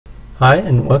Hi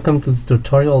and welcome to this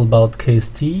tutorial about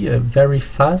KST, a very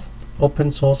fast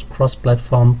open source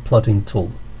cross-platform plotting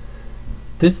tool.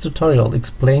 This tutorial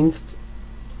explains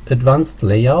advanced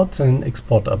layout and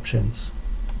export options.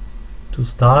 To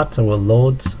start, I will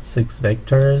load 6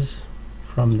 vectors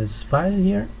from this file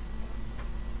here,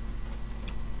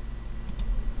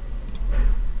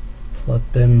 plot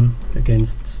them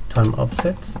against time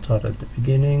offset, start at the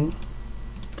beginning.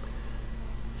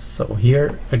 So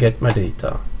here I get my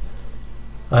data.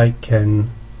 I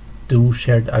can do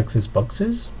shared access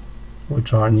boxes,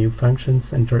 which are new functions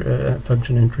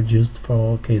function introduced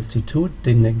for KST2. It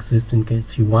didn't exist in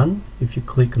KST1. If you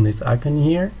click on this icon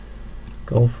here,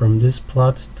 go from this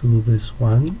plot to this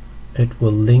one, it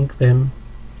will link them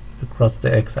across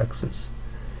the x-axis.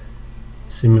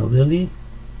 Similarly,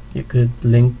 you could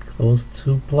link those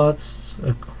two plots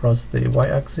across the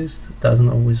y-axis. It doesn't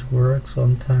always work.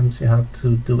 Sometimes you have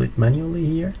to do it manually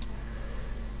here.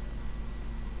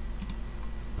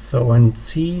 So, and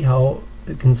see how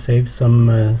you can save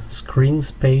some screen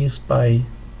space by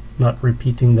not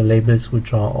repeating the labels,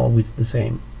 which are always the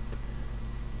same.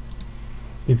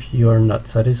 If you are not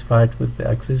satisfied with the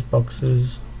access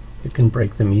boxes, you can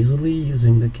break them easily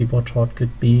using the keyboard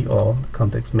shortcut B or the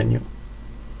context menu.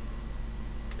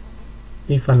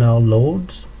 If I now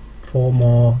load 4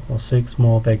 more or 6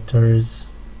 more vectors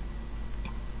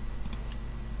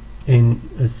in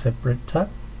a separate tab,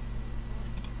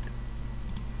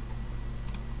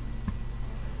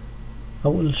 I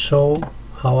will show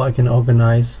how I can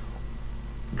organize,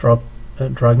 drag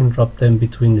and drop them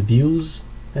between the views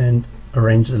and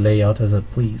arrange the layout as I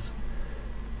please.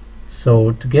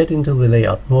 So to get into the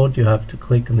layout mode, you have to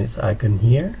click on this icon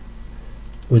here,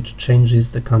 which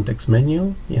changes the context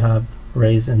menu. You have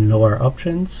raise and lower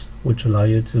options, which allow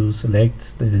you to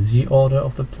select the Z order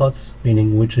of the plots,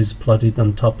 meaning which is plotted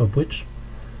on top of which.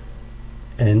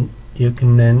 And you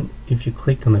can then, if you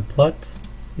click on a plot,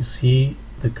 you see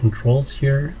the controls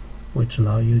here, which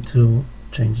allow you to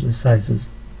change the sizes.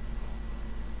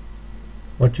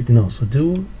 What you can also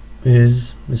do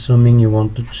is, assuming you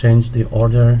want to change the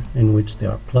order in which they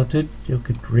are plotted, you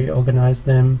could reorganize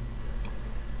them.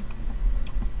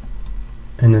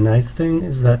 And the nice thing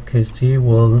is that KST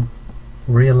will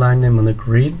realign them on the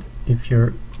grid if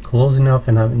you're close enough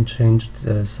and haven't changed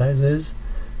the sizes.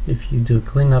 If you do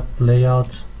cleanup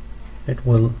layout, it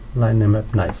will line them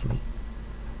up nicely.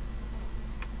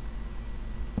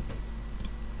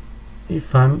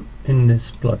 If I'm in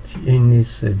this plot, in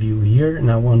this view here,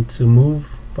 and I want to move,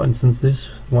 for instance, this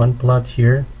one plot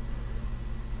here,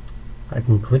 I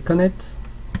can click on it,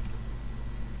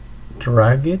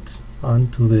 drag it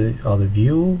onto the other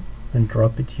view and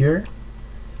drop it here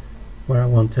where I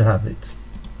want to have it.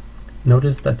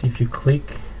 Notice that if you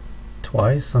click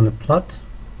twice on a plot,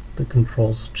 the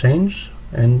controls change,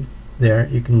 and there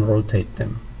you can rotate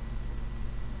them.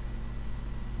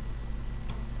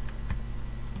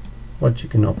 What you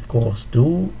can of course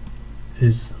do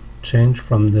is change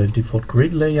from the default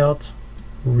grid layout,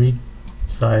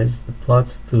 resize the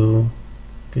plots to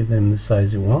give them the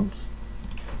size you want.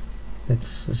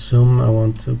 Let's assume I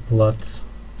want to plot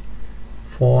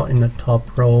 4 in the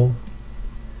top row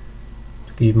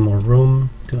to give more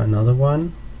room to another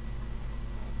one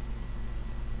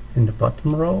in the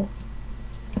bottom row.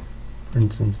 For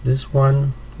instance, this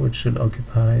one, which should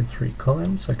occupy 3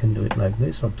 columns. I can do it like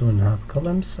this, or 2.5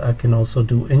 columns. I can also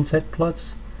do inset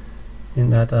plots, in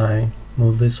that I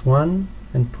move this one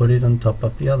and put it on top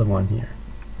of the other one here.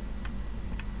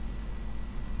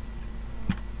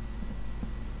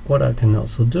 What I can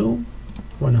also do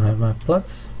when I have my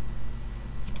plots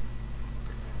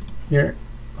here,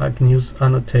 I can use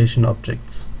annotation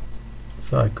objects.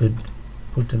 So I could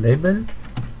put a label,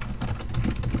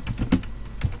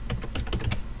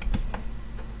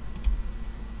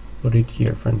 put it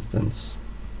here, for instance.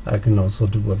 I can also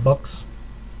do a box.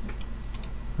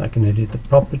 I can edit the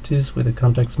properties with the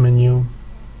context menu.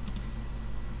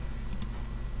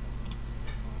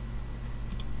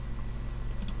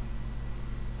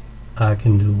 I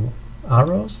can do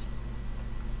arrows.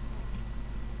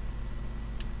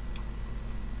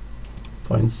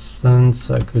 For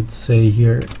instance, I could say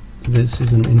here, this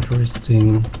is an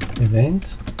interesting event.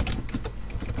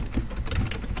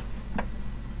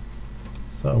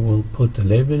 So I will put a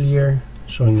label here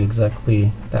showing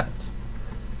exactly that.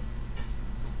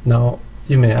 Now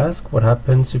you may ask, what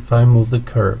happens if I move the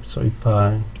curve? So if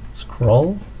I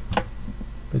scroll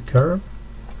the curve,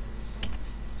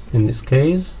 in this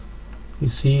case, you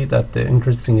see that the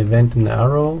interesting event and the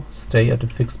arrow stay at a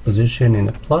fixed position in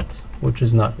a plot, which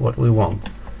is not what we want.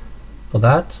 For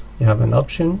that, you have an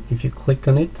option. If you click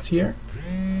on it here,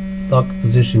 lock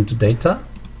position to data,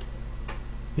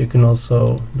 You can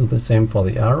also do the same for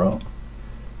the arrow.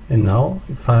 And now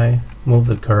if I move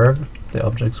the curve, the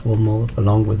objects will move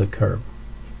along with the curve,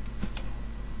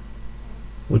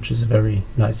 which is a very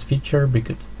nice feature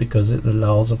because it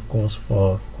allows, of course,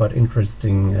 for quite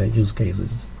interesting use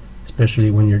cases,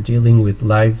 especially when you're dealing with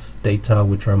live data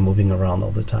which are moving around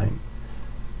all the time.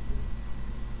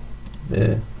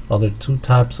 The other two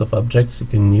types of objects you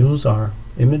can use are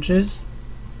images.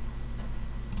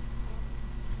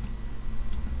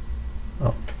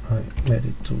 Oh, I made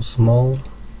it too small.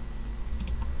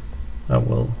 I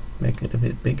will make it a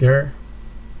bit bigger.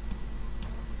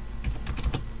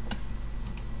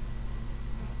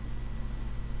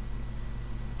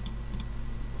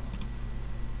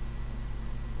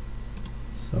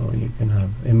 So you can have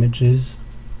images,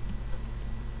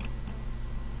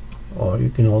 or you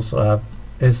can also have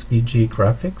SVG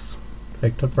graphics,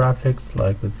 vector graphics,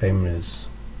 like the famous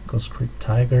Ghost Creek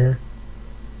Tiger,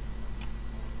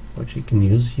 which you can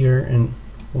use here, and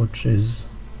which is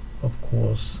of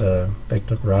course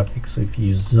vector graphics. If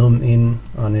you zoom in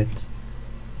on it,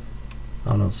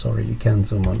 oh no, sorry, you can't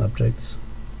zoom on objects,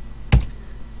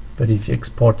 but if you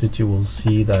export it, you will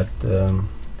see that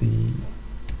the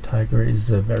tiger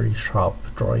is a very sharp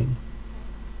drawing.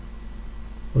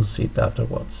 We'll see it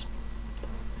afterwards.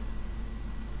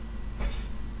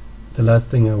 The last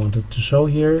thing I wanted to show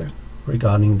here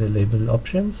regarding the label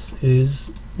options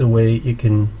is the way you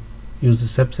can use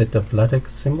a subset of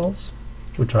Latex symbols,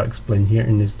 which are explained here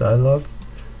in this dialog,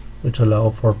 which allow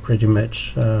for pretty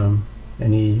much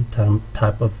any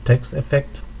type of text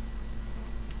effect,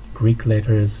 Greek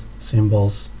letters,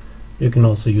 symbols. You can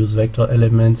also use vector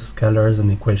elements, scalars, and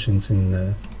equations in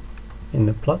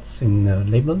the plots,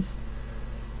 in labels.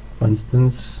 For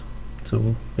instance,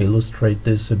 to illustrate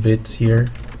this a bit here,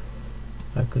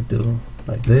 I could do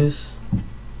like this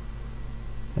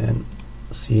and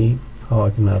see how I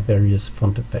can have various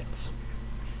font effects.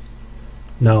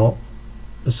 Now,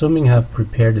 assuming I have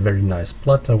prepared a very nice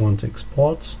plot I want to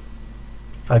export,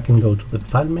 I can go to the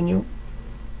File menu,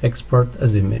 Export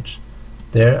as Image.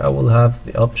 There I will have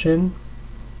the option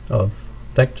of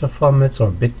vector formats or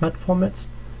bitmap formats.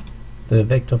 The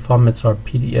vector formats are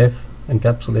PDF,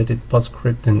 encapsulated,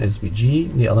 PostScript, and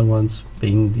SVG, the other ones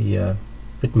being the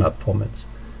bitmap formats.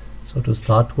 So to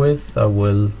start with, I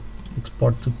will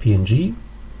export to PNG.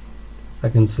 I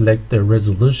can select the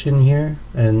resolution here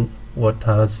and what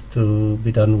has to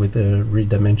be done with the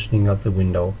redimensioning of the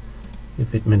window,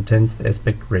 if it maintains the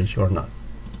aspect ratio or not.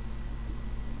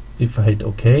 If I hit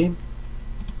OK,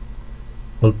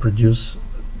 will produce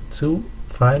two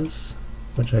files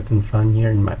which I can find here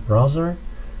in my browser,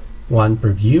 one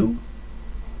per view,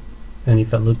 and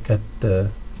if I look at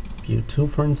the view 2,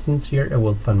 for instance, here I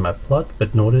will find my plot,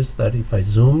 but notice that if I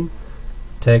zoom,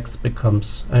 text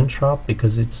becomes unsharp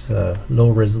because it's a low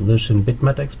resolution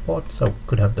bitmap export, so I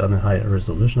could have done a higher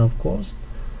resolution, of course.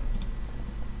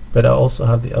 But I also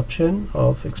have the option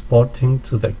of exporting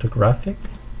to vector graphic.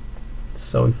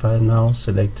 So if I now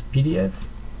select PDF,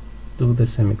 do the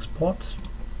same export,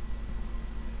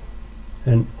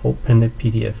 and open a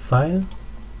PDF file,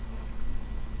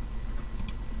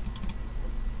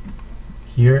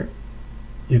 here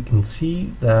you can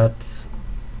see that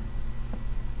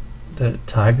the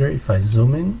tiger, if I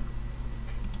zoom in,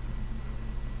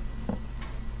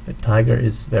 the tiger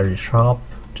is very sharp,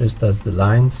 just as the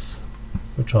lines,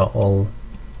 which are all,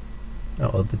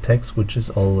 or the text, which is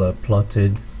all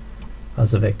plotted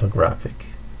as a vector graphic.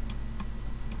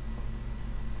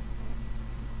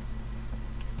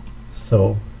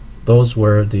 So those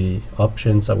were the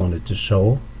options I wanted to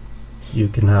show. You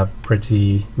can have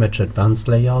pretty much advanced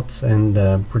layouts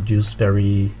and produce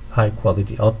very high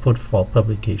quality output for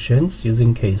publications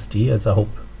using KST, as I hope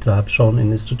to have shown in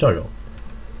this tutorial.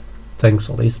 Thanks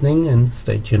for listening and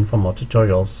stay tuned for more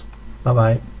tutorials. Bye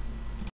bye.